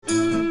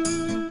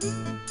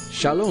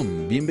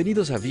Shalom,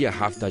 bienvenidos a Via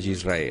Haftaj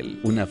Israel,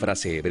 una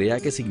frase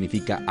hebrea que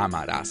significa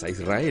amarás a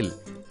Israel.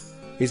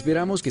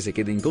 Esperamos que se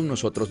queden con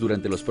nosotros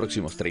durante los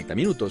próximos 30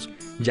 minutos,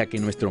 ya que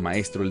nuestro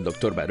maestro, el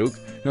Dr. Baruch,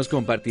 nos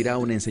compartirá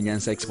una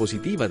enseñanza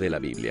expositiva de la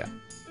Biblia.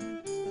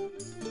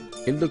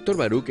 El Dr.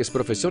 Baruch es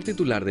profesor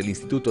titular del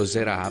Instituto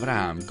Zera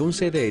Abraham, con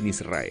sede en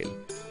Israel.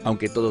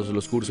 Aunque todos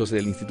los cursos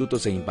del instituto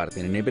se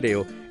imparten en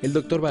hebreo, el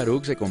Dr.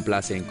 Baruch se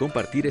complace en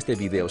compartir este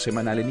video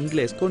semanal en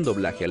inglés con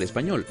doblaje al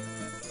español.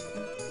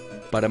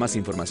 Para más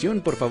información,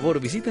 por favor,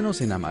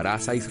 visítenos en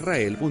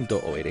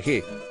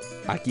amarazaisrael.org.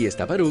 Aquí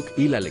está Baruch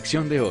y la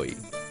lección de hoy.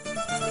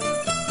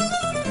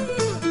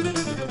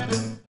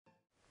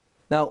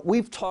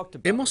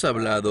 Hemos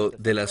hablado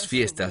de las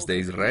fiestas de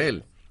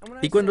Israel.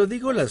 Y cuando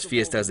digo las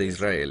fiestas de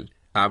Israel,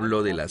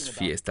 hablo de las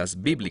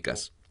fiestas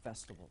bíblicas,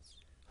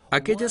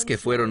 aquellas que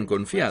fueron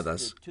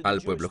confiadas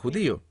al pueblo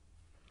judío,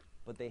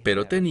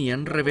 pero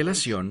tenían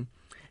revelación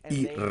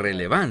y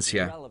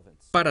relevancia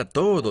para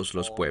todos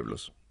los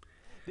pueblos.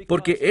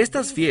 Porque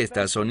estas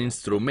fiestas son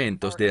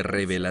instrumentos de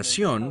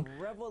revelación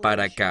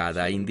para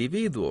cada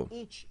individuo.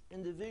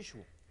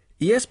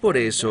 Y es por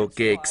eso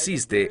que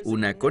existe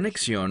una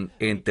conexión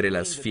entre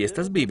las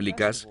fiestas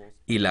bíblicas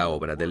y la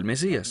obra del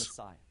Mesías.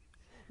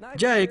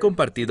 Ya he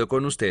compartido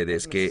con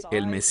ustedes que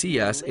el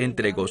Mesías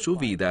entregó su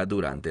vida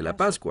durante la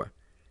Pascua.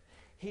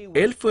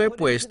 Él fue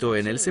puesto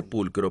en el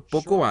sepulcro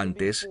poco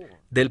antes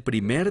del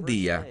primer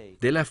día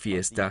de la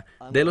fiesta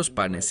de los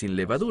panes sin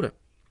levadura.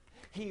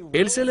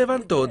 Él se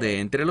levantó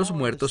de entre los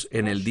muertos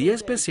en el día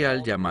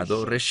especial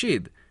llamado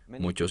Reshid.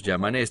 Muchos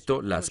llaman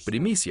esto las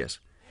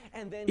primicias.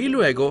 Y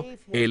luego,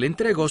 Él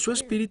entregó su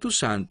Espíritu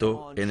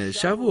Santo en el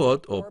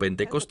Shavuot o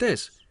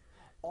Pentecostés.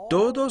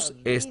 Todos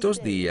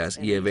estos días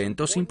y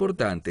eventos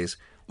importantes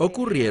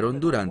ocurrieron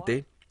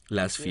durante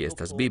las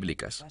fiestas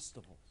bíblicas.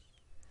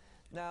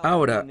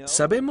 Ahora,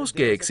 sabemos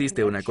que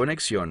existe una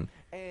conexión,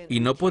 y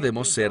no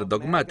podemos ser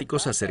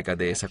dogmáticos acerca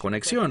de esa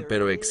conexión,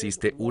 pero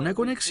existe una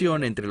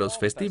conexión entre los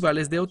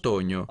festivales de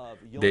otoño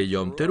de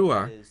Yom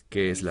Teruah,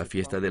 que es la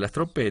fiesta de las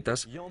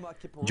trompetas,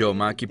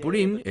 Yom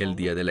Kippurim, el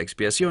día de la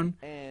expiación,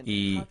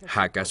 y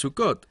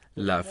HaSukkot,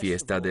 la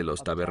fiesta de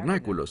los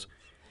tabernáculos,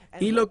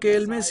 y lo que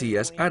el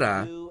Mesías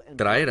hará,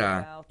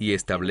 traerá y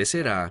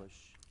establecerá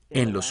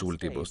en los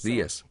últimos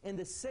días.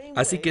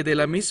 Así que de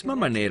la misma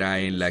manera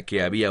en la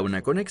que había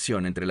una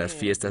conexión entre las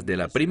fiestas de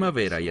la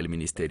primavera y el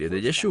ministerio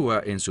de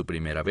Yeshua en su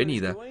primera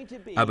venida,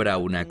 habrá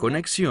una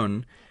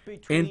conexión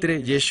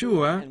entre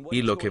Yeshua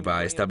y lo que va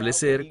a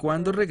establecer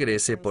cuando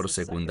regrese por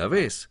segunda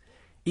vez,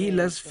 y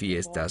las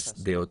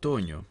fiestas de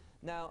otoño.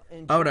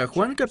 Ahora,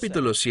 Juan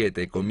capítulo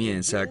 7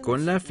 comienza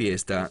con la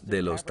fiesta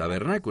de los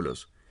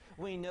tabernáculos.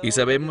 Y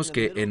sabemos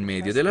que en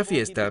medio de la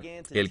fiesta,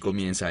 Él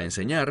comienza a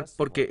enseñar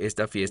porque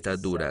esta fiesta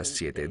dura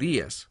 7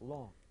 días.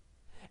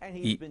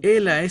 Y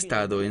Él ha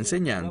estado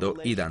enseñando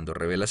y dando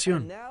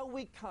revelación.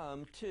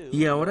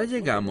 Y ahora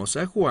llegamos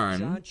a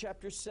Juan,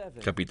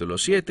 capítulo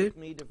 7,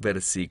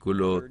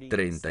 versículo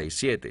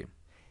 37.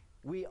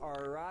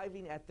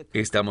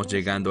 Estamos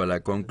llegando a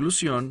la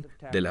conclusión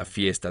de la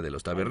fiesta de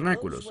los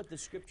tabernáculos.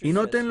 Y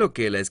noten lo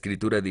que la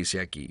Escritura dice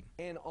aquí.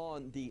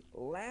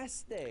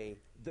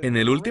 En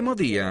el último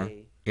día,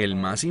 el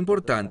más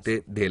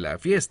importante de la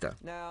fiesta.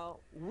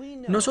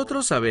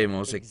 Nosotros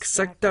sabemos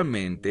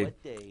exactamente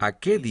a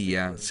qué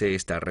día se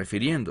está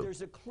refiriendo.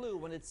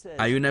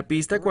 Hay una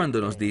pista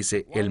cuando nos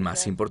dice el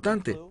más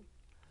importante.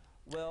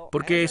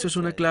 ¿Por qué eso es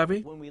una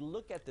clave?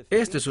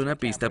 Esto es una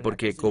pista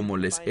porque, como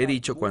les he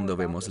dicho, cuando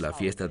vemos la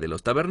fiesta de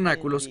los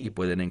tabernáculos, y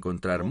pueden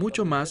encontrar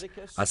mucho más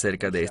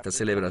acerca de esta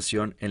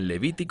celebración en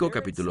Levítico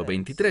capítulo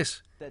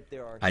 23.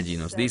 Allí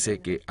nos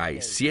dice que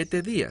hay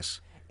 7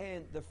 días.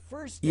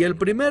 Y el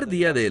primer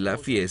día de la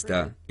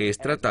fiesta es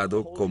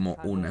tratado como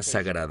una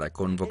sagrada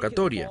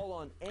convocatoria.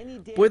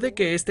 Puede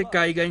que este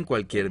caiga en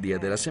cualquier día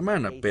de la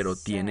semana, pero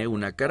tiene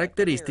una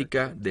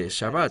característica de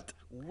Shabbat,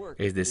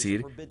 es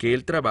decir, que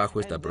el trabajo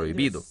está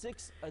prohibido.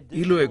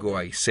 Y luego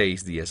hay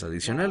 6 días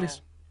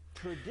adicionales.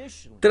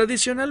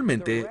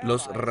 Tradicionalmente,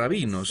 los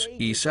rabinos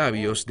y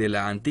sabios de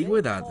la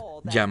antigüedad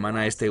llaman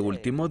a este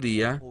último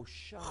día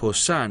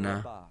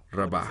Hosanna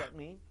Rabbah.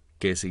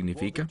 ¿Qué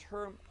significa?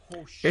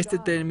 Este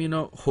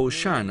término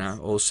Hoshana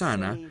o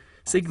Sana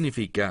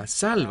significa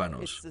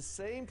sálvanos.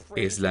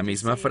 Es la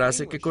misma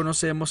frase que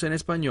conocemos en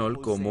español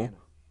como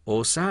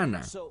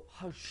Hosana.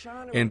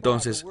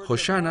 Entonces,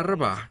 Hoshana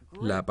Rabbah,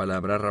 la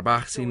palabra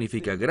Rabbah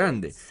significa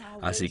grande,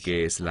 así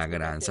que es la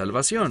gran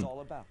salvación.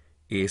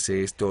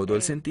 Ese es todo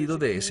el sentido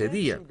de ese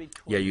día,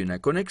 y hay una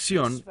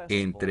conexión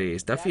entre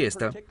esta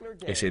fiesta,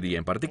 ese día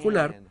en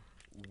particular,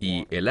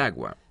 y el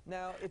agua.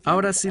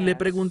 Ahora, si le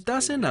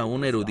preguntasen a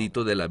un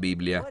erudito de la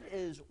Biblia,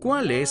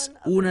 ¿cuál es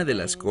una de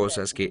las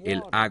cosas que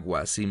el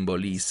agua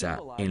simboliza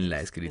en la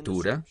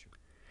Escritura?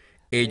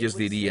 Ellos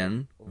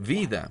dirían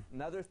vida.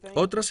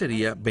 Otra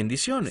sería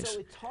bendiciones.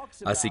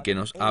 Así que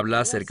nos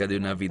habla acerca de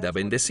una vida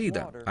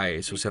bendecida. A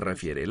eso se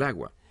refiere el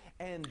agua.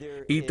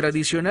 Y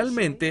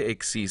tradicionalmente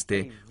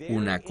existe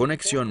una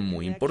conexión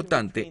muy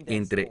importante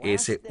entre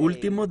ese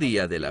último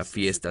día de la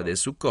fiesta de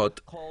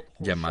Sukkot,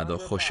 llamado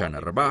Hoshana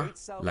Rabbah,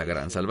 la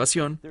gran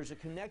salvación.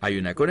 Hay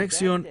una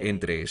conexión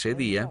entre ese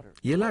día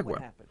y el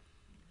agua.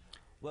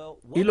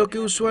 Y lo que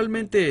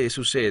usualmente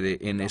sucede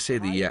en ese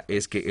día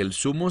es que el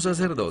sumo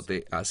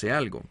sacerdote hace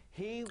algo.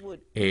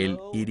 Él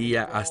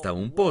iría hasta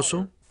un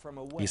pozo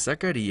y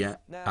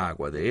sacaría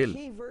agua de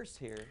él.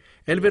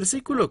 El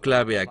versículo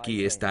clave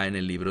aquí está en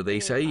el libro de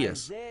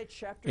Isaías.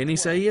 En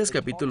Isaías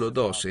capítulo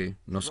 12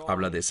 nos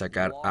habla de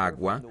sacar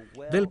agua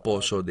del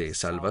pozo de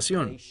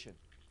salvación.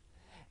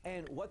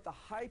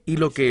 Y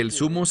lo que el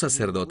sumo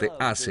sacerdote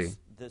hace,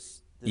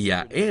 y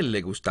a él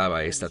le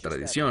gustaba esta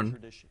tradición,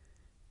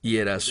 y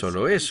era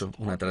solo eso,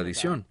 una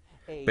tradición.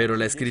 Pero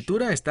la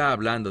Escritura está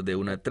hablando de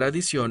una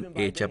tradición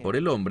hecha por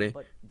el hombre,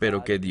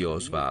 pero que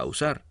Dios va a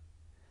usar.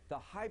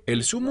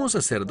 El sumo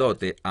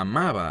sacerdote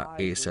amaba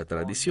esa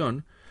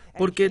tradición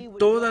porque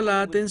toda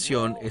la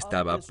atención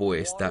estaba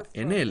puesta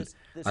en él.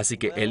 Así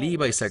que él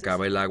iba y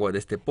sacaba el agua de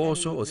este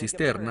pozo o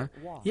cisterna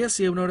y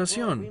hacía una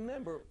oración.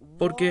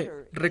 Porque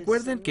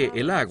recuerden que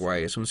el agua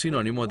es un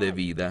sinónimo de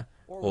vida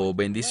o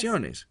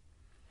bendiciones.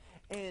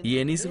 Y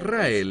en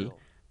Israel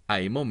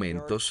hay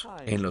momentos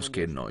en los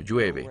que no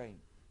llueve.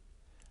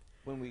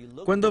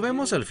 Cuando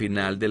vemos al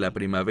final de la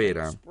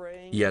primavera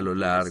y a lo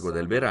largo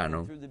del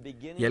verano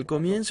y al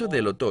comienzo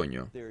del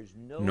otoño,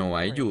 no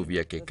hay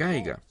lluvia que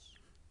caiga.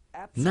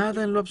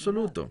 Nada en lo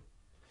absoluto.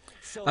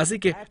 Así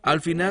que al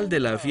final de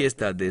la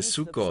fiesta de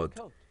Sukkot,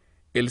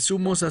 el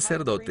sumo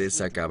sacerdote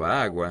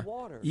sacaba agua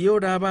y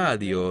oraba a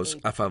Dios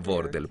a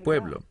favor del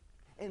pueblo.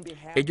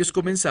 Ellos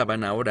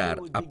comenzaban a orar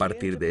a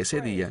partir de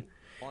ese día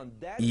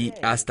y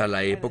hasta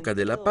la época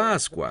de la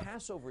Pascua.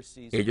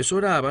 Ellos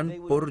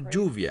oraban por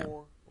lluvia.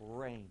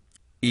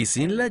 Y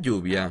sin la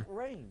lluvia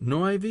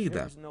no hay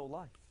vida.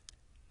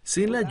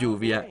 Sin la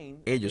lluvia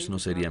ellos no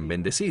serían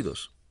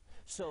bendecidos.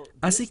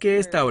 Así que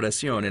esta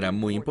oración era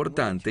muy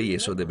importante y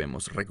eso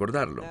debemos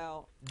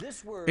recordarlo.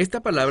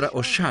 Esta palabra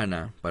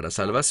Hoshana para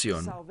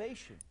salvación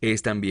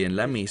es también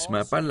la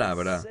misma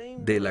palabra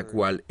de la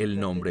cual el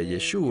nombre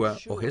Yeshua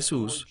o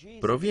Jesús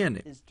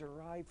proviene.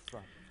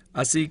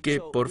 Así que,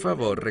 por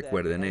favor,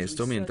 recuerden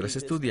esto mientras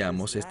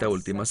estudiamos esta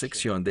última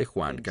sección de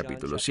Juan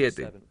capítulo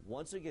 7.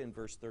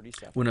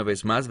 Una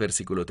vez más,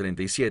 versículo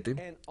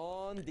 37.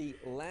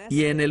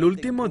 Y en el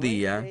último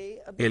día,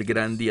 el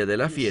gran día de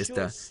la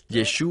fiesta,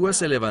 Yeshua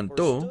se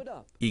levantó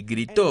y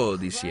gritó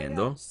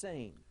diciendo,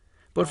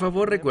 por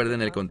favor,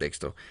 recuerden el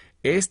contexto.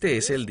 Este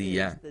es el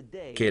día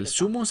que el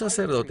sumo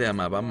sacerdote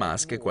amaba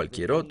más que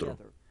cualquier otro.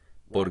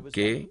 ¿Por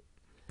qué?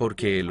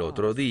 Porque el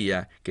otro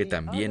día, que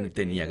también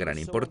tenía gran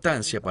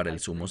importancia para el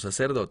sumo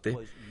sacerdote,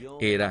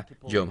 era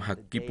Yom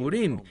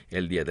HaKippurim,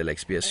 el día de la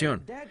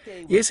expiación.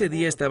 Y ese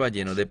día estaba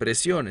lleno de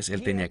presiones.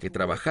 Él tenía que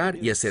trabajar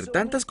y hacer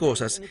tantas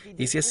cosas,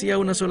 y si hacía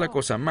una sola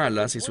cosa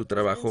mala, si su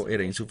trabajo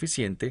era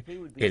insuficiente,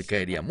 él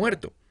caería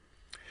muerto.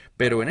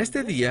 Pero en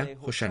este día,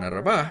 Hoshana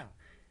Rabbah,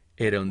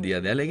 era un día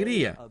de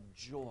alegría.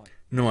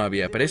 No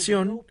había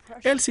presión,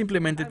 él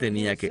simplemente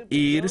tenía que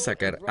ir,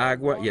 sacar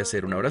agua y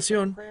hacer una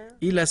oración,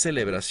 y la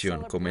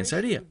celebración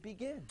comenzaría.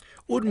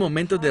 Un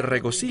momento de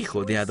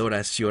regocijo, de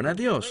adoración a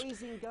Dios,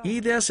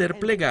 y de hacer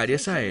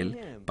plegarias a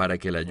Él para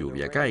que la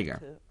lluvia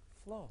caiga.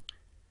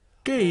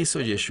 ¿Qué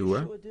hizo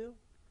Yeshua?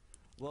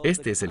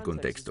 Este es el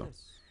contexto.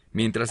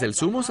 Mientras el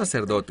sumo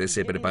sacerdote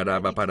se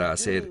preparaba para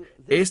hacer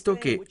esto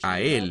que a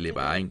él le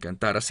va a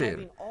encantar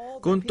hacer,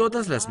 con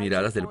todas las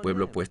miradas del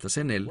pueblo puestas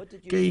en él,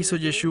 ¿qué hizo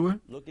Yeshua?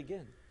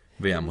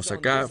 Veamos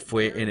acá,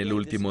 fue en el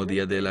último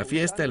día de la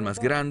fiesta, el más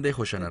grande,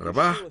 Hoshana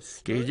Rabbah,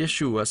 que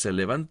Yeshua se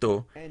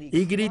levantó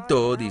y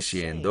gritó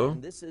diciendo,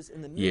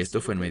 y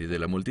esto fue en medio de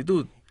la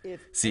multitud,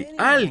 si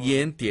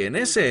alguien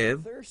tiene sed,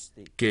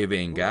 que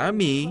venga a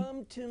mí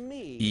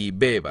y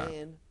beba.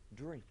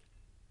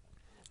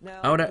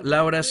 Ahora,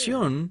 la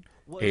oración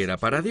era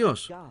para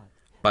Dios,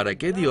 para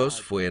que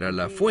Dios fuera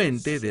la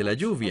fuente de la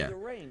lluvia,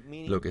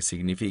 lo que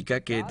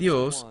significa que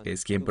Dios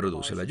es quien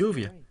produce la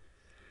lluvia.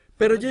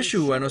 Pero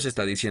Yeshua nos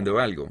está diciendo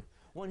algo.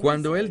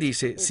 Cuando Él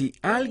dice, si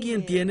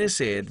alguien tiene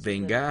sed,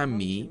 venga a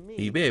mí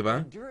y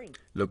beba,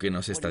 lo que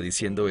nos está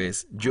diciendo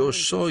es, yo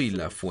soy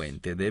la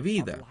fuente de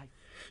vida.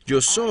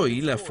 Yo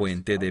soy la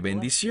fuente de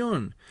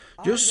bendición.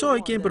 Yo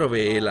soy quien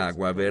provee el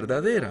agua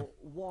verdadera.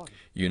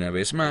 Y una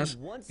vez más,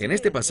 en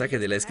este pasaje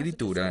de la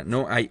Escritura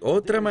no hay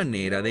otra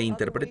manera de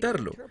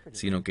interpretarlo,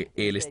 sino que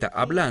Él está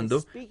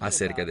hablando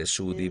acerca de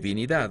su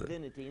divinidad.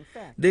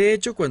 De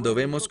hecho, cuando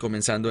vemos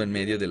comenzando en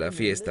medio de la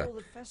fiesta,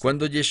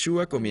 cuando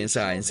Yeshua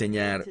comienza a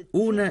enseñar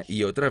una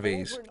y otra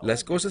vez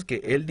las cosas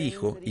que Él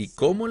dijo y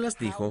cómo las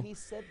dijo,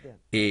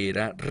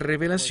 era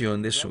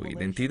revelación de su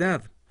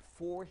identidad.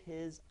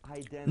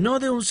 No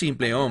de un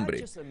simple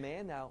hombre.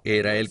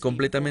 ¿Era Él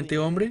completamente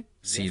hombre?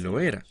 Sí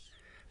lo era.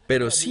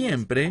 Pero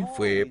siempre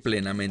fue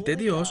plenamente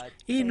Dios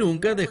y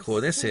nunca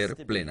dejó de ser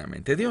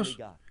plenamente Dios.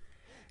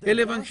 El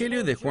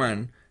Evangelio de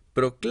Juan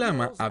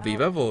proclama a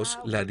viva voz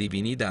la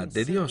divinidad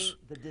de Dios,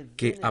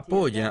 que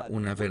apoya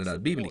una verdad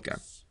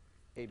bíblica.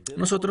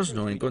 Nosotros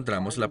no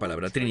encontramos la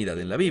palabra Trinidad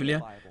en la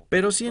Biblia,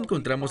 pero sí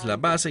encontramos la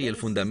base y el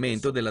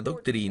fundamento de la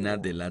doctrina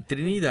de la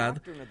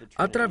Trinidad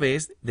a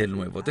través del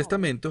Nuevo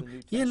Testamento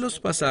y en los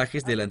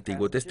pasajes del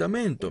Antiguo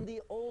Testamento.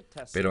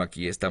 Pero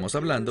aquí estamos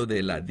hablando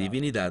de la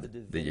divinidad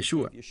de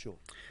Yeshua.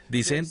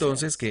 Dice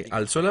entonces que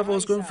alzó la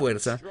voz con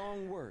fuerza.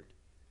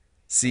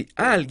 Si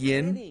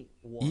alguien,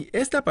 y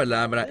esta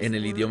palabra en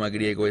el idioma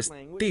griego es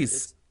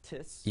tis,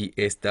 y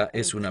esta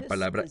es una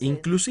palabra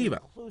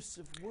inclusiva.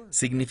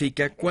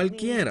 Significa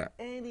cualquiera,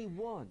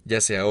 ya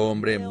sea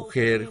hombre,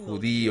 mujer,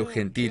 judío,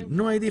 gentil,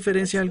 no hay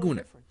diferencia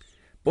alguna.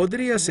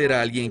 Podría ser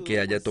alguien que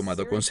haya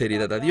tomado con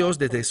seriedad a Dios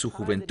desde su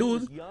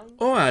juventud,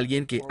 o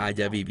alguien que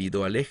haya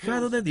vivido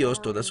alejado de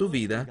Dios toda su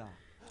vida,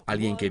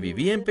 alguien que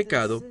vivía en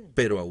pecado,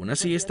 pero aún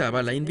así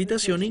estaba la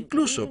invitación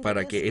incluso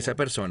para que esa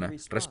persona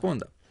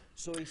responda.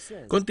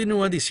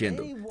 Continúa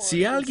diciendo,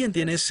 si alguien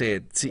tiene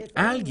sed, si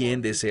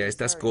alguien desea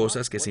estas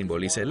cosas que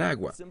simboliza el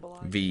agua,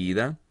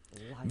 vida,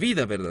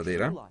 vida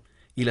verdadera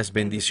y las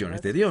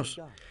bendiciones de Dios.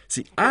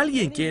 Si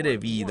alguien quiere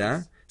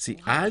vida, si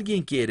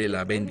alguien quiere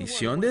la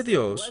bendición de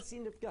Dios,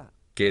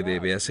 ¿qué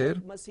debe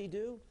hacer?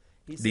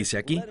 Dice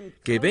aquí,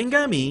 que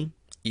venga a mí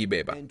y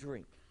beba.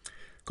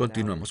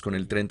 Continuamos con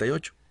el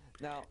 38.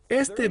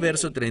 Este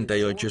verso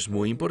 38 es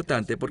muy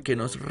importante porque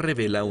nos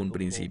revela un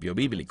principio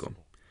bíblico.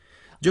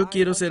 Yo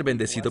quiero ser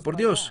bendecido por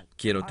Dios,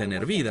 quiero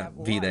tener vida,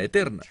 vida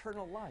eterna.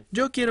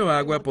 Yo quiero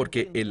agua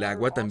porque el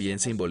agua también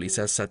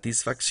simboliza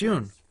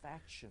satisfacción.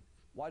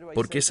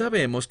 Porque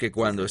sabemos que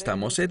cuando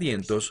estamos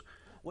sedientos,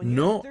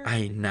 no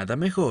hay nada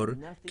mejor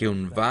que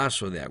un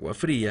vaso de agua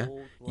fría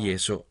y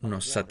eso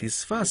nos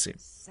satisface.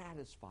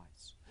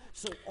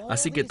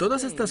 Así que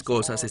todas estas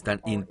cosas están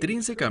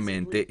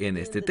intrínsecamente en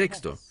este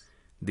texto.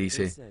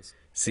 Dice,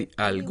 si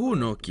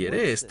alguno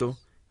quiere esto,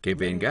 que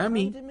venga a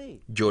mí,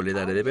 yo le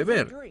daré de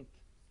beber.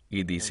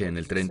 Y dice en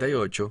el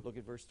 38,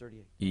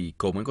 ¿y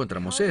cómo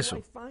encontramos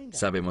eso?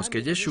 Sabemos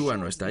que Yeshua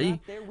no está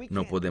ahí.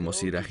 No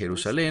podemos ir a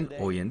Jerusalén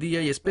hoy en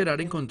día y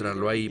esperar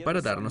encontrarlo ahí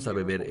para darnos a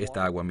beber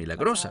esta agua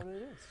milagrosa.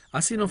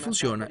 Así no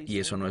funciona y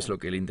eso no es lo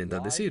que él intenta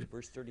decir.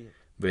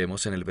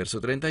 Vemos en el verso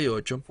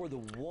 38,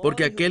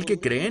 porque aquel que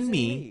cree en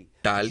mí,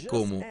 tal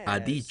como ha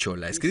dicho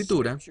la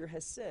Escritura,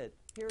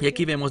 y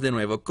aquí vemos de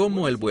nuevo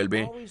cómo él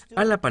vuelve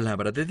a la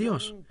palabra de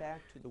Dios.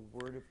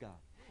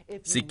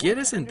 Si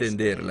quieres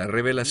entender la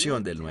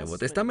revelación del Nuevo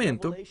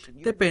Testamento,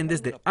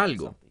 dependes de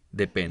algo,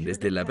 dependes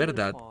de la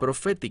verdad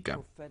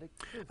profética.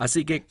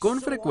 Así que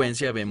con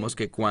frecuencia vemos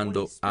que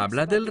cuando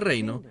habla del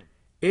reino,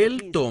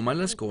 él toma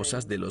las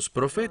cosas de los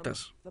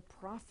profetas.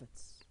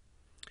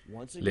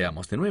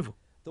 Leamos de nuevo.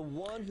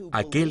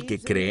 Aquel que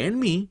cree en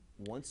mí,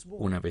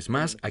 una vez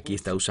más, aquí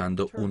está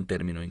usando un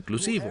término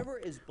inclusivo.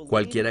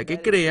 Cualquiera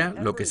que crea,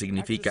 lo que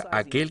significa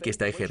aquel que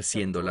está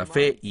ejerciendo la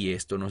fe, y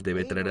esto nos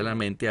debe traer a la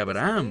mente a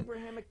Abraham,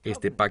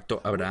 este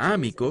pacto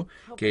abrahámico,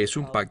 que es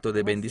un pacto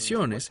de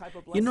bendiciones,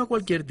 y no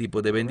cualquier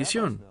tipo de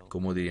bendición,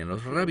 como dirían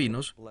los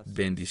rabinos,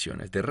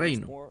 bendiciones de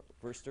reino.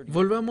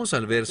 Volvamos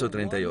al verso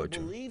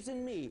 38.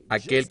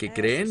 Aquel que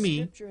cree en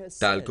mí,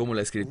 tal como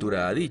la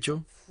Escritura ha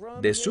dicho,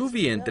 de su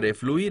vientre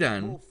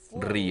fluirán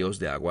ríos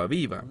de agua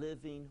viva.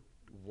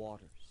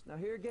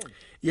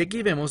 Y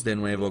aquí vemos de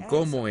nuevo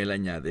cómo él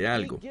añade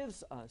algo.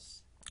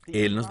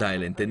 Él nos da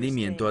el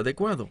entendimiento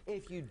adecuado.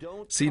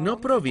 Si no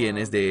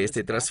provienes de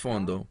este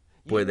trasfondo,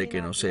 puede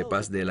que no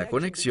sepas de la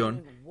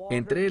conexión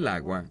entre el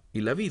agua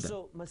y la vida.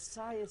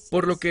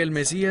 Por lo que el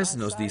Mesías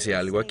nos dice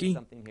algo aquí.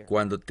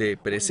 Cuando te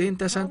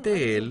presentas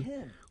ante Él,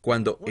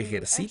 cuando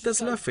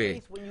ejercitas la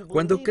fe,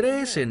 cuando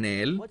crees en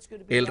Él,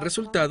 el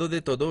resultado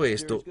de todo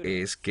esto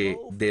es que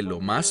de lo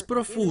más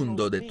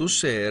profundo de tu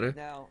ser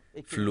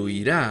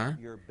fluirá,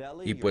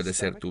 y puede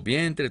ser tu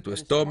vientre, tu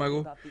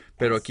estómago,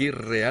 pero aquí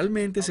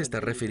realmente se está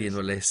refiriendo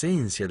a la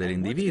esencia del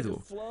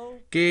individuo.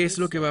 ¿Qué es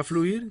lo que va a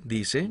fluir?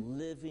 Dice,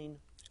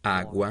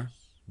 agua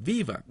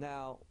viva.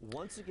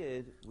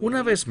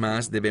 Una vez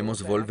más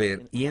debemos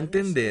volver y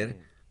entender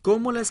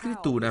cómo la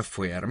Escritura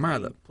fue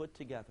armada.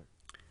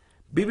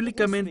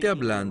 Bíblicamente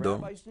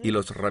hablando, y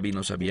los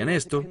rabinos sabían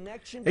esto,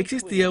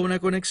 existía una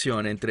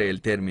conexión entre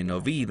el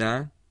término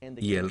vida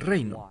y el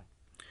reino.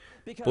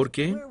 ¿Por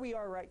qué?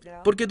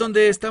 Porque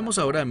donde estamos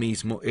ahora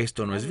mismo,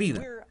 esto no es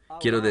vida.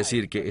 Quiero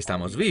decir que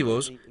estamos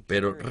vivos,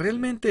 pero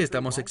 ¿realmente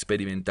estamos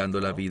experimentando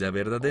la vida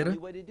verdadera?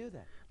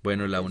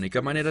 Bueno, la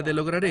única manera de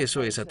lograr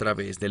eso es a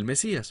través del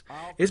Mesías.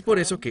 Es por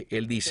eso que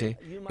Él dice,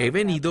 he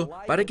venido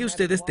para que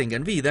ustedes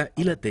tengan vida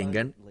y la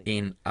tengan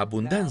en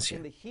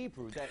abundancia.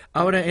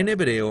 Ahora, en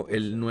hebreo,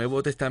 el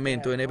Nuevo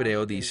Testamento en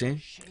hebreo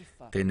dice,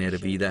 tener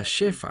vida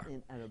shefa.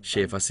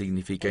 Shefa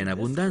significa en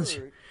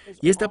abundancia.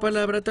 Y esta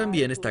palabra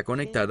también está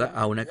conectada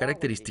a una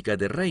característica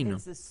de reino.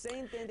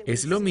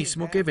 Es lo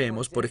mismo que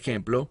vemos, por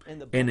ejemplo,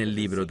 en el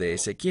libro de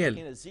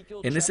Ezequiel.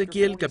 En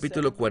Ezequiel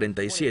capítulo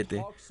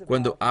 47,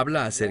 cuando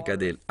habla acerca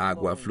del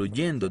agua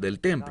fluyendo del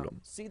templo.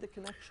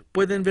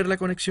 ¿Pueden ver la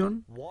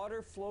conexión?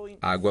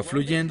 Agua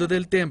fluyendo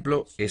del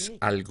templo es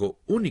algo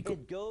único.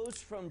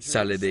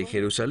 Sale de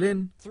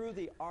Jerusalén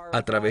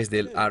a través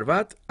del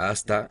Arbat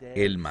hasta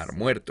el Mar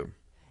Muerto.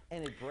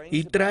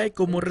 y trae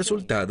como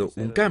resultado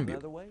un cambio.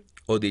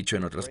 O dicho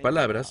en otras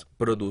palabras,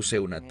 produce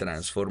una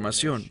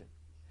transformación.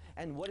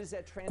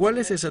 ¿Cuál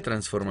es esa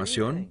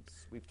transformación?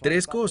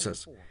 3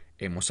 cosas.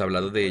 Hemos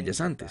hablado de ellas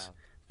antes.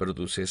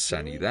 Produce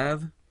sanidad,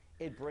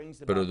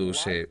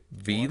 produce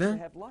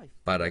vida.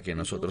 Para que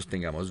nosotros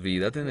tengamos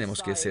vida,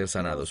 tenemos que ser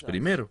sanados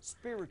primero.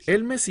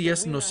 El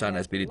Mesías nos sana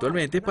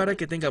espiritualmente para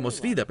que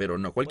tengamos vida, pero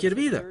no cualquier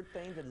vida.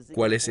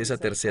 ¿Cuál es esa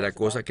tercera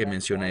cosa que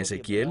menciona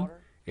Ezequiel?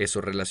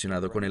 ¿Eso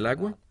relacionado con el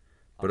agua?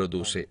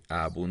 Produce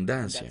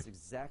abundancia.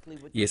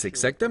 Y es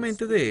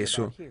exactamente de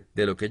eso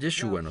de lo que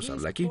Yeshua nos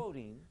habla aquí.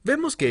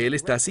 Vemos que él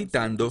está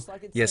citando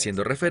y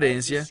haciendo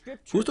referencia,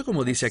 justo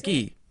como dice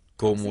aquí,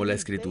 como la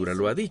Escritura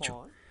lo ha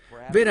dicho.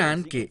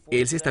 Verán que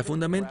él se está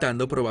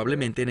fundamentando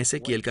probablemente en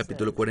Ezequiel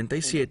capítulo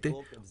 47,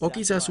 o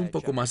quizás un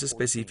poco más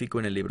específico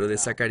en el libro de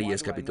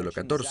Zacarías capítulo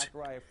 14.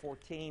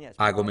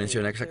 Hago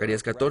mención a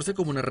Zacarías 14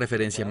 como una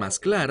referencia más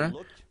clara,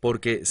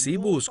 porque si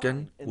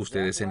buscan,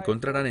 ustedes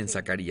encontrarán en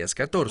Zacarías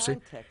 14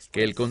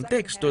 que el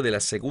contexto de la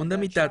segunda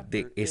mitad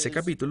de ese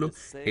capítulo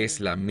es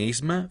la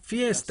misma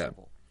fiesta.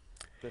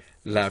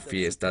 La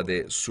fiesta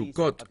de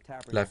Sukkot,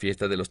 la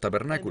fiesta de los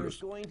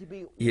tabernáculos.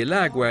 Y el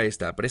agua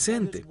está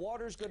presente.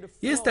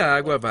 Y esta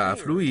agua va a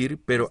fluir,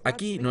 pero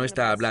aquí no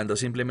está hablando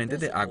simplemente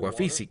de agua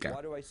física.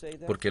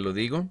 ¿Por qué lo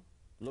digo?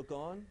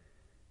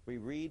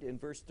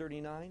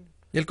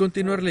 Y al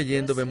continuar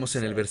leyendo vemos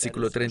en el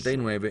versículo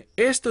 39,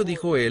 esto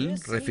dijo él,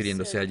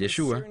 refiriéndose a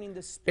Yeshua,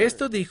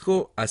 esto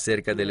dijo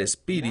acerca del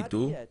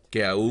Espíritu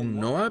que aún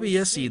no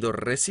había sido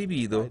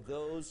recibido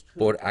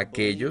por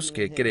aquellos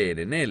que creen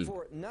en él,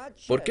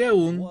 porque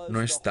aún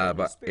no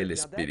estaba el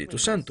Espíritu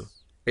Santo.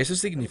 Eso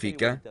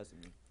significa...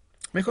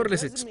 Mejor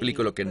les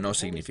explico lo que no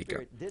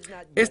significa.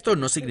 Esto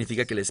no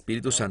significa que el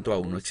Espíritu Santo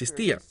aún no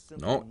existía.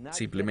 No,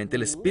 simplemente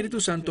el Espíritu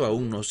Santo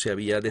aún no se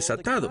había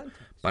desatado.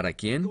 ¿Para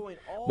quién?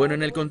 Bueno,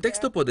 en el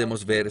contexto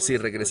podemos ver, si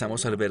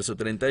regresamos al verso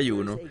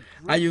 31,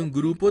 hay un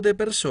grupo de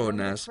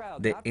personas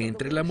de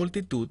entre la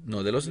multitud,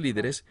 no de los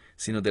líderes,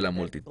 sino de la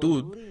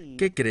multitud,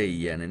 que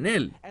creían en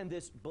él.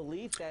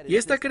 Y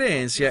esta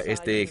creencia,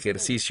 este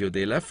ejercicio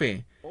de la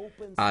fe,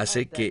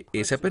 hace que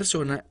esa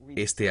persona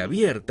esté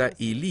abierta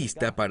y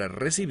lista para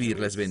recibir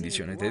las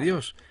bendiciones de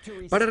Dios,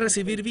 para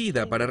recibir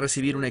vida, para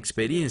recibir una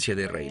experiencia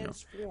de reino,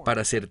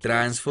 para ser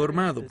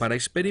transformado, para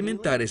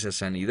experimentar esa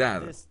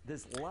sanidad,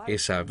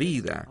 esa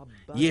vida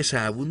y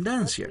esa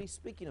abundancia.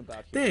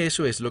 De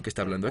eso es lo que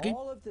está hablando aquí.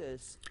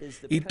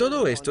 Y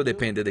todo esto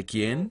depende de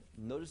quién.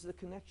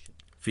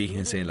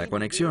 Fíjense en la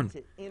conexión.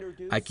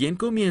 ¿A quién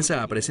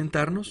comienza a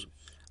presentarnos?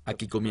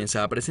 Aquí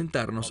comienza a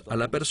presentarnos a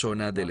la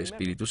persona del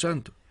Espíritu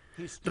Santo.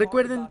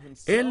 Recuerden,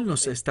 Él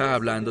nos está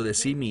hablando de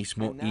sí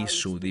mismo y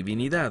su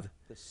divinidad.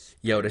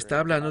 Y ahora está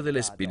hablando del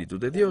Espíritu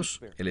de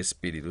Dios, el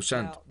Espíritu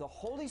Santo.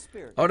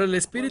 Ahora, el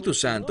Espíritu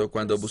Santo,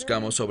 cuando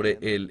buscamos sobre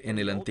Él en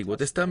el Antiguo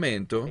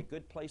Testamento,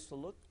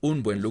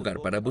 un buen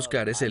lugar para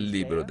buscar es el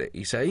libro de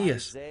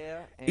Isaías.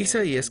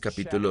 Isaías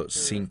capítulo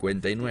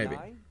 59.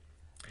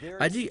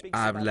 Allí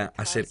habla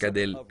acerca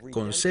del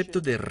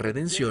concepto de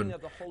redención,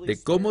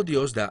 de cómo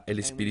Dios da el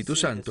Espíritu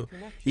Santo,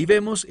 y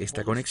vemos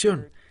esta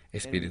conexión,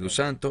 Espíritu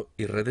Santo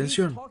y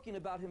redención.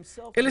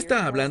 Él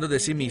está hablando de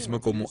sí mismo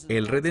como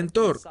el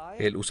Redentor.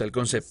 Él usa el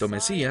concepto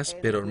Mesías,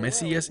 pero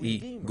Mesías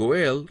y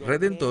Goel,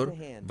 Redentor,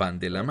 van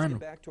de la mano.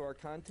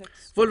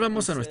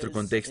 Volvamos a nuestro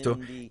contexto.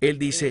 Él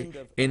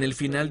dice en el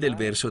final del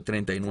verso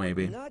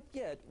 39,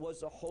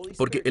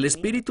 porque el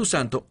Espíritu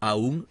Santo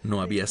aún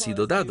no había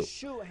sido dado,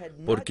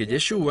 porque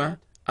Yeshua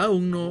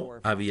aún no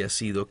había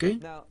sido, ¿qué?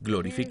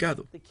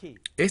 Glorificado.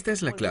 Esta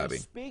es la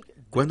clave.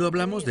 Cuando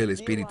hablamos del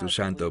Espíritu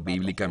Santo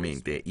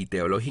bíblicamente y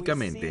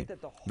teológicamente,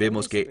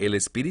 vemos que el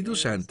Espíritu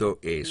Santo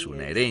es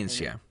una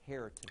herencia.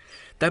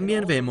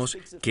 También vemos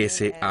que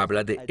se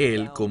habla de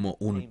Él como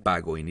un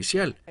pago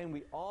inicial.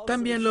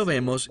 También lo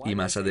vemos y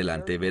más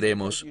adelante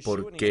veremos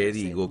por qué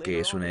digo que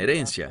es una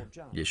herencia.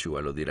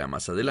 Yeshua lo dirá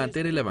más adelante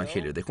en el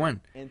Evangelio de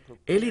Juan.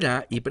 Él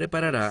irá y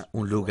preparará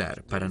un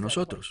lugar para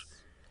nosotros.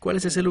 ¿Cuál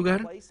es ese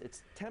lugar?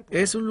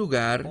 Es un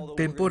lugar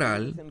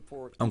temporal,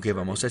 aunque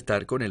vamos a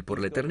estar con Él por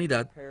la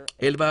eternidad.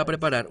 Él va a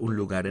preparar un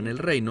lugar en el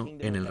reino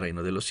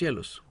de los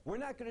cielos.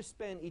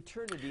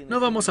 No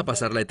vamos a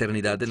pasar la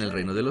eternidad en el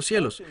reino de los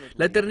cielos.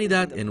 La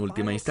eternidad, en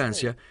última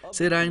instancia,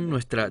 será en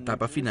nuestra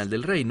etapa final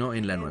del reino,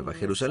 en la Nueva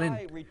Jerusalén.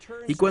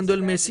 Y cuando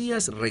el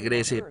Mesías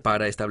regrese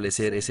para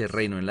establecer ese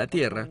reino en la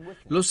tierra,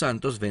 los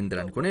santos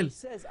vendrán con Él.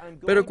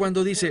 Pero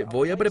cuando dice,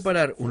 voy a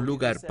preparar un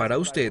lugar para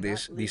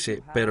ustedes,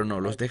 dice, pero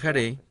no los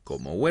dejaré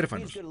como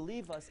huérfanos.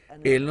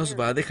 Él nos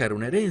va a dejar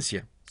una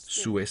herencia,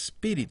 su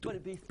espíritu.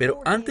 Pero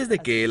antes de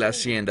que Él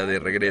ascienda de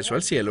regreso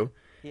al cielo,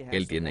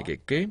 Él tiene que,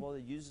 ¿qué?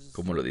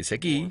 Como lo dice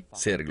aquí,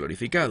 ser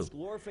glorificado.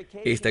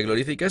 Esta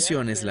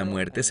glorificación es la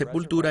muerte,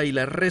 sepultura y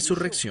la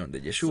resurrección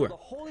de Yeshua.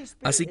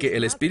 Así que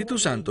el Espíritu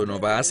Santo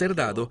no va a ser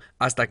dado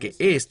hasta que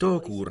esto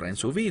ocurra en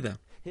su vida.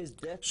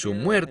 su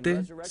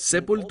muerte,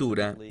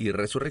 sepultura y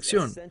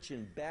resurrección,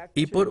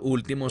 y por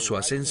último su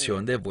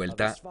ascensión de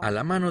vuelta a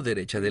la mano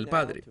derecha del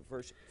Padre.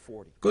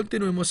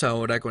 Continuemos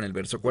ahora con el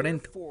verso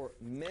 40.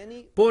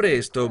 Por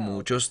esto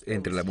muchos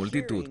entre la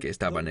multitud que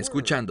estaban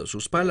escuchando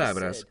sus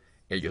palabras,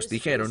 ellos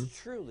dijeron,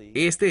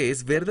 este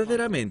es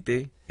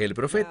verdaderamente el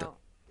profeta.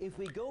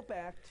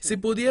 Si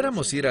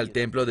pudiéramos ir al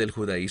templo del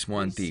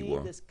judaísmo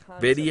antiguo,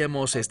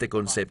 veríamos este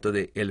concepto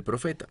de el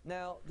profeta.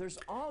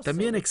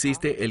 También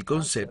existe el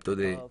concepto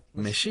de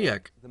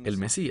Mesías, el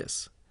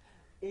Mesías.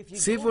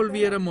 Si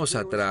volviéramos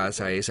atrás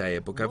a esa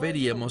época,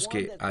 veríamos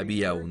que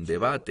había un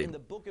debate.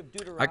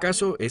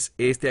 ¿Acaso es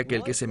este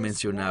aquel que se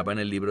mencionaba en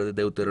el libro de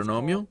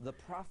Deuteronomio?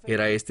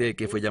 ¿Era este el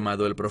que fue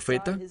llamado el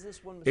profeta?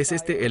 ¿Es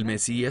este el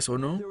Mesías o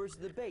no?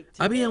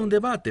 Había un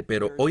debate,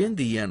 pero hoy en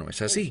día no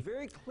es así.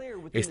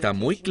 Está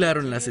muy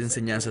claro en las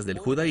enseñanzas del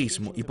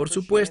judaísmo y por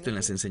supuesto en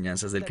las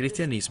enseñanzas del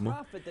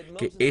cristianismo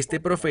que este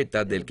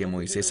profeta del que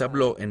Moisés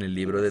habló en el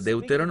libro de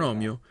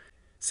Deuteronomio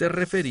se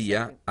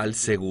refería al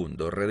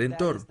segundo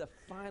Redentor,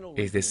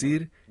 es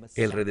decir,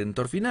 el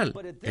Redentor final,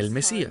 el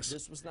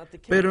Mesías.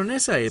 Pero en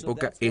esa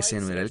época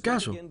ese no era el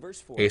caso.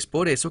 Es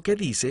por eso que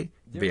dice,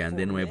 vean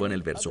de nuevo en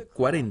el verso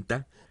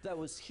 40,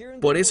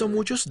 por eso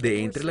muchos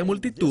de entre la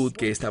multitud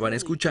que estaban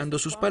escuchando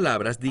sus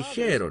palabras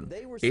dijeron,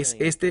 ¿es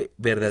este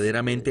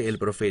verdaderamente el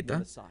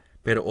profeta?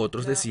 Pero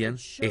otros decían,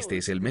 este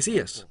es el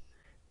Mesías.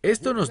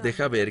 Esto nos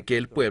deja ver que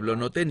el pueblo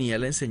no tenía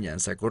la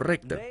enseñanza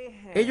correcta.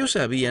 Ellos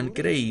habían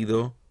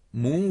creído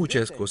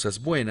muchas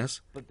cosas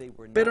buenas,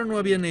 pero no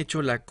habían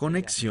hecho la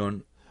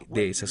conexión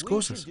de esas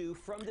cosas.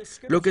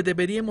 Lo que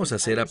deberíamos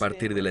hacer a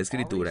partir de la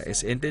Escritura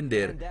es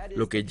entender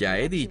lo que ya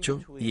he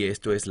dicho, y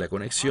esto es la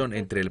conexión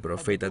entre el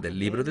profeta del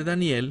libro de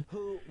Daniel,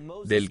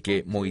 del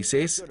que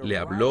Moisés le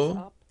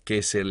habló,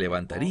 que se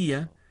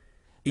levantaría,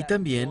 y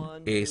también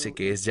ese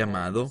que es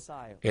llamado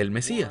el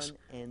Mesías,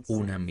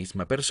 una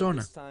misma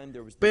persona.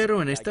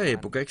 Pero en esta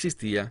época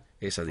existía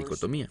esa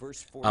dicotomía.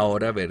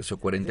 Ahora verso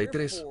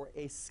 43.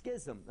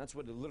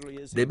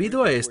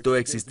 Debido a esto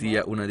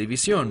existía una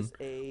división,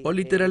 o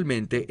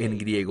literalmente en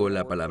griego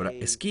la palabra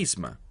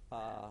esquisma,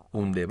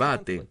 un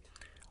debate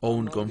o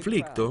un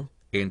conflicto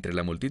entre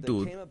la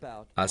multitud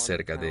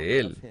acerca de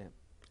él.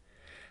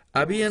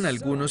 Habían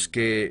algunos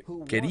que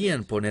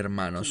querían poner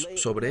manos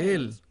sobre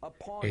él,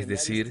 es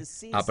decir,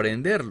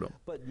 aprenderlo,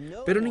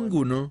 pero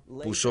ninguno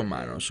puso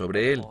manos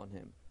sobre él.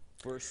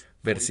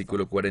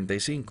 Versículo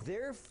 45.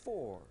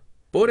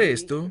 Por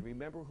esto,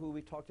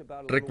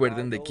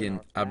 recuerden de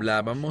quien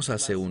hablábamos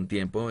hace un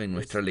tiempo en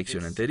nuestra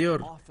lección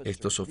anterior,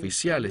 estos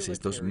oficiales,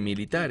 estos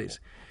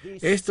militares,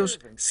 estos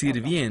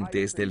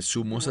sirvientes del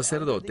sumo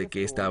sacerdote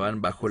que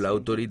estaban bajo la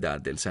autoridad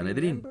del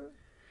Sanedrín.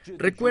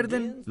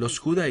 Recuerden, los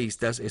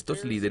judaístas,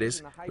 estos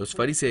líderes, los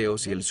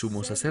fariseos y el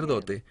sumo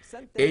sacerdote,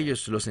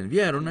 ellos los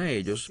enviaron a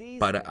ellos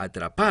para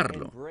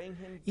atraparlo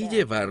y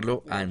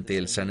llevarlo ante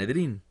el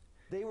Sanedrín.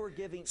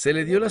 Se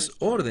le dio las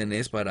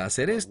órdenes para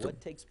hacer esto.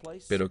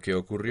 ¿Pero qué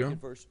ocurrió?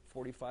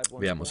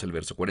 Veamos el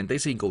verso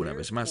 45 una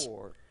vez más.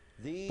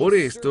 Por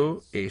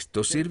esto,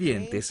 estos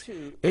sirvientes,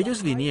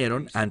 ellos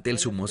vinieron ante el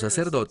sumo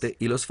sacerdote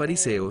y los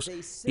fariseos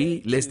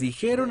y les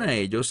dijeron a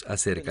ellos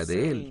acerca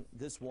de él.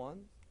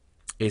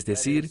 Es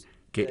decir,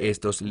 que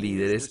estos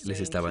líderes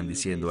les estaban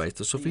diciendo a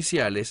estos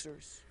oficiales,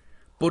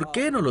 ¿por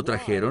qué no lo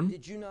trajeron?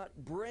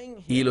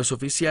 Y los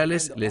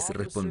oficiales les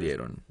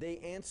respondieron,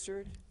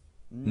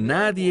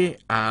 nadie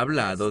ha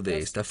hablado de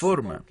esta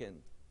forma.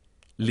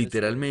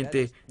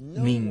 Literalmente,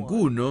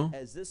 ninguno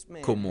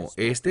como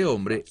este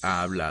hombre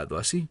ha hablado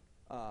así.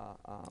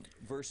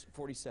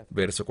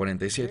 Verso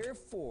 47.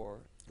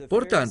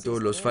 Por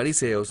tanto, los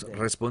fariseos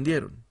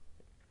respondieron,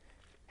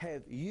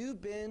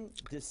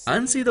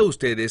 ¿han sido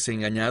ustedes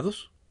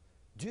engañados?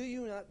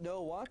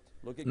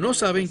 ¿No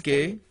saben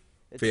que?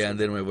 Vean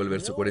de nuevo el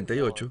verso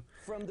 48.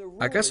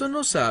 ¿Acaso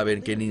no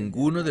saben que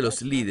ninguno de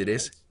los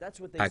líderes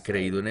ha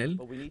creído en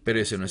él? Pero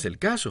ese no es el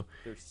caso.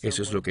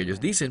 Eso es lo que ellos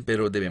dicen,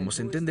 pero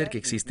debemos entender que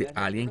existe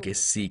alguien que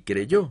sí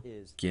creyó.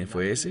 ¿Quién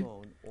fue ese?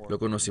 Lo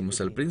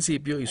conocimos al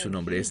principio y su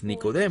nombre es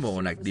Nicodemo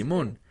o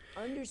Nacdimón.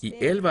 Y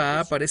él va a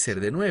aparecer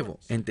de nuevo.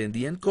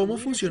 ¿Entendían cómo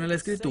funciona la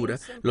Escritura?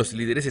 Los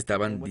líderes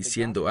estaban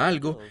diciendo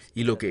algo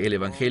y lo que el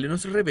Evangelio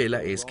nos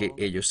revela es que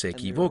ellos se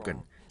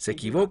equivocan. Se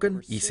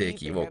equivocan y se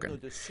equivocan.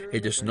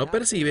 Ellos no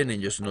perciben,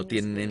 ellos no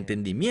tienen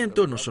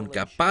entendimiento, no son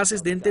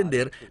capaces de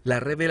entender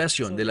la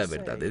revelación de la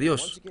verdad de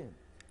Dios.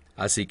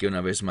 Así que una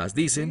vez más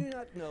dicen,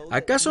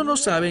 ¿acaso no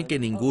saben que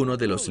ninguno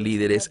de los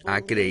líderes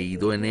ha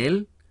creído en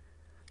él?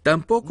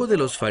 ¿Tampoco de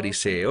los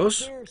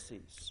fariseos?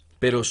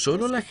 Pero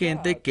solo la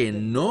gente que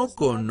no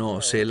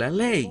conoce la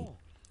ley.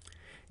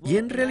 Y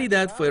en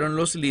realidad fueron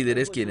los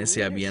líderes quienes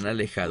se habían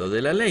alejado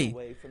de la ley.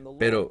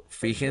 Pero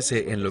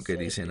fíjense en lo que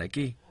dicen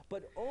aquí.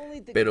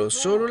 Pero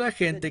solo la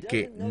gente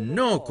que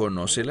no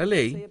conoce la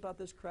ley.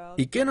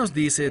 ¿Y qué nos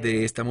dice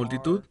de esta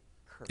multitud?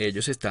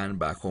 Ellos están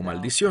bajo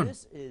maldición.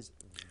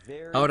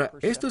 Ahora,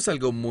 esto es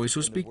algo muy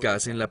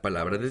suspicaz en la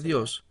palabra de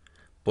Dios,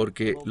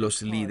 porque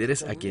los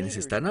líderes a quienes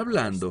están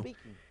hablando,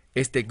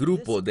 este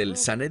grupo del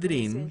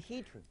Sanedrín,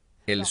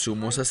 el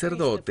sumo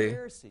sacerdote,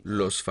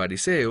 los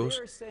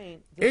fariseos,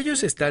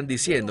 ellos están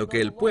diciendo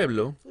que el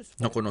pueblo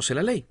no conoce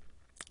la ley.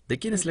 ¿De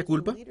quién es la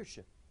culpa?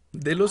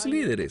 De los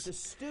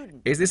líderes.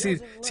 Es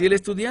decir, si el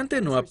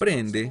estudiante no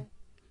aprende,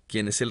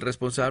 ¿quién es el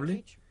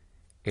responsable?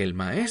 El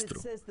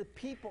maestro.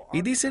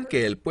 Y dicen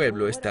que el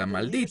pueblo está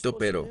maldito,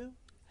 pero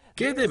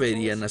 ¿qué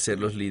deberían hacer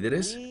los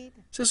líderes?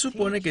 Se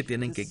supone que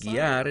tienen que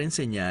guiar,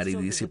 enseñar y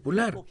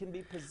discipular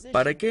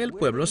para que el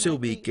pueblo se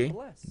ubique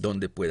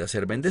donde pueda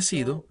ser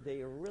bendecido,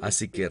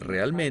 así que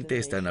realmente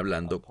están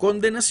hablando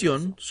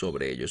condenación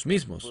sobre ellos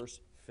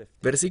mismos.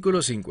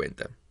 Versículo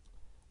 50.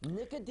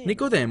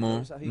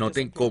 Nicodemo,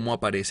 noten cómo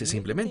aparece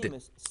simplemente.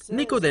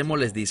 Nicodemo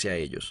les dice a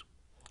ellos,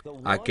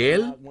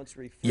 aquel,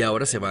 y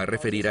ahora se va a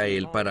referir a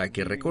él para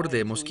que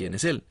recordemos quién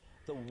es él.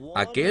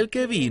 Aquel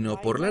que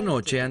vino por la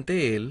noche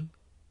ante él,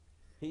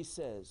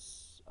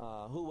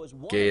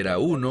 que era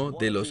uno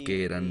de los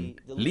que eran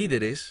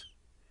líderes,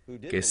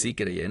 que sí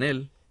creía en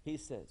él,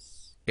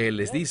 él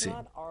les dice,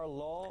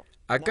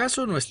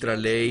 ¿acaso nuestra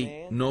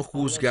ley no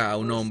juzga a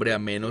un hombre a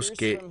menos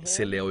que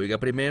se le oiga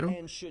primero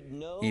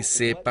y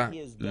sepa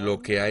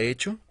lo que ha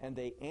hecho?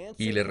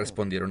 Y le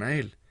respondieron a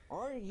él,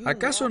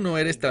 ¿acaso no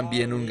eres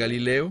también un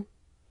Galileo?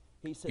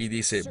 Y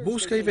dice,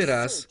 busca y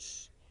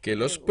verás que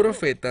los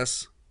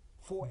profetas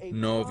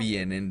no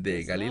vienen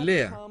de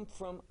Galilea.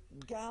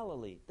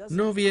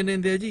 No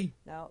vienen de allí.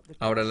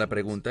 Ahora la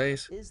pregunta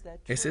 ¿es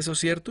eso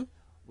cierto?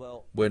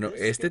 Bueno,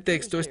 este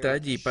texto está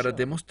allí para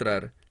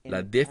demostrar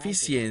la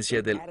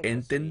deficiencia del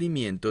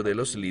entendimiento de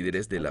los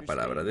líderes de la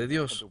palabra de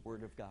Dios.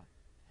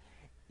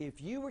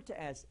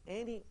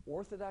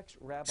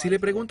 Si le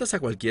preguntas a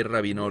cualquier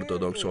rabino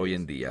ortodoxo hoy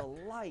en día,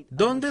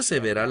 ¿dónde se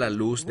verá la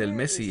luz del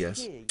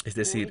Mesías? Es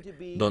decir,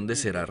 ¿dónde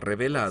será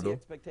revelado?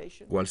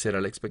 ¿Cuál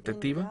será la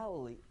expectativa?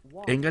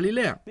 En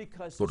Galilea.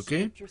 ¿Por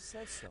qué?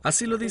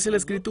 Así lo dice la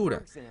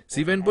Escritura.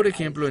 Si ven, por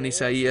ejemplo, en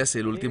Isaías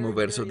el último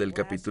verso del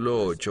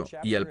capítulo 8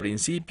 y al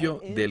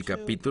principio del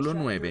capítulo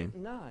 9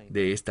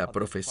 de esta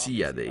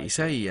profecía de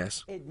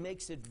Isaías,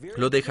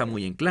 lo deja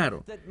muy en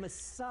claro,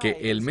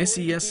 que el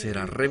Mesías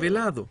será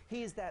revelado.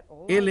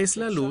 Él es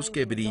la luz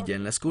que brilla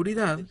en la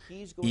oscuridad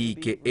y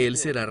que Él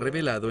será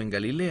revelado en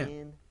Galilea.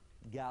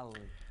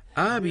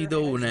 Ha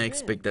habido una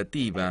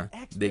expectativa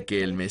de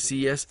que el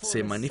Mesías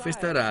se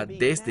manifestará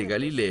desde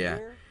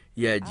Galilea,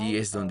 y allí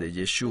es donde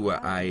Yeshua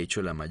ha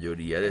hecho la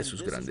mayoría de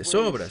sus grandes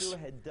obras.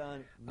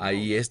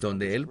 Ahí es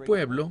donde el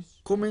pueblo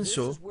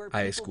comenzó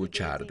a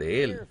escuchar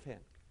de él.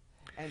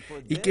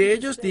 Y que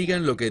ellos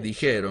digan lo que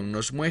dijeron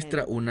nos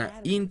muestra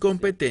una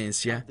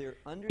incompetencia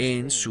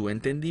en su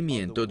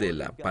entendimiento de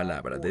la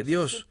palabra de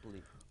Dios,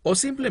 o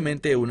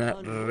simplemente una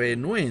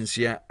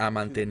renuencia a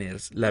mantener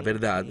la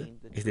verdad,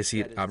 es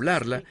decir,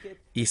 hablarla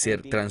y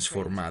ser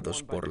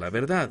transformados por la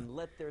verdad,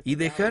 y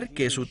dejar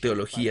que su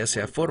teología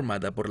sea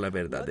formada por la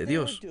verdad de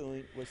Dios.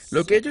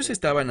 Lo que ellos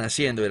estaban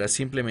haciendo era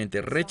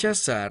simplemente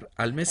rechazar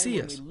al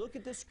Mesías.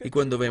 Y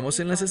cuando vemos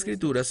en las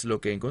Escrituras, lo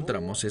que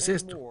encontramos es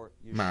esto.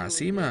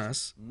 Más y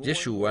más,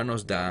 Yeshua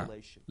nos da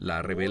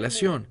la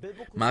revelación.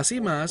 Más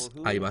y más,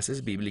 hay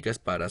bases bíblicas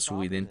para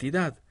su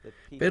identidad.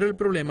 Pero el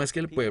problema es que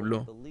el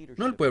pueblo,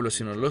 no el pueblo,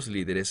 sino los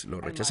líderes, lo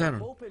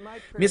rechazaron.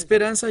 Mi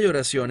esperanza y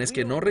oración es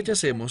que no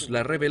rechacemos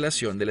la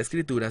revelación de la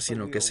Escritura,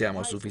 sino que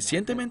seamos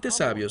suficientemente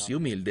sabios y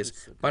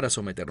humildes para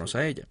someternos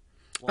a ella.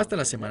 Hasta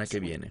la semana que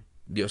viene.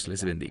 Dios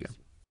les bendiga.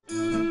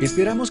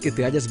 Esperamos que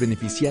te hayas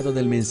beneficiado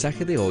del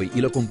mensaje de hoy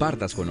y lo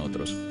compartas con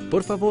otros.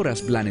 Por favor,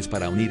 haz planes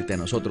para unirte a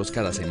nosotros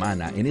cada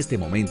semana en este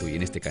momento y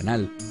en este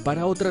canal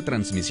para otra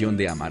transmisión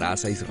de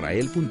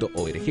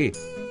amarazaisrael.org.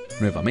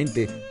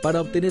 Nuevamente,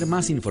 para obtener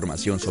más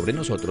información sobre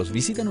nosotros,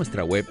 visita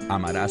nuestra web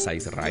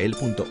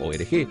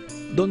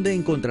amarazaisrael.org, donde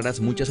encontrarás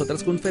muchas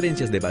otras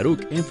conferencias de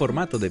Baruch en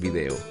formato de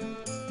video.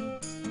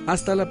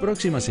 Hasta la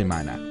próxima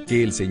semana.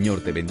 Que el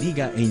Señor te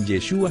bendiga en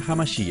Yeshua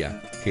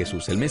HaMashiach,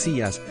 Jesús el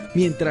Mesías,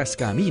 mientras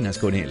caminas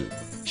con Él.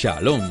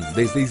 Shalom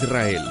desde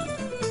Israel.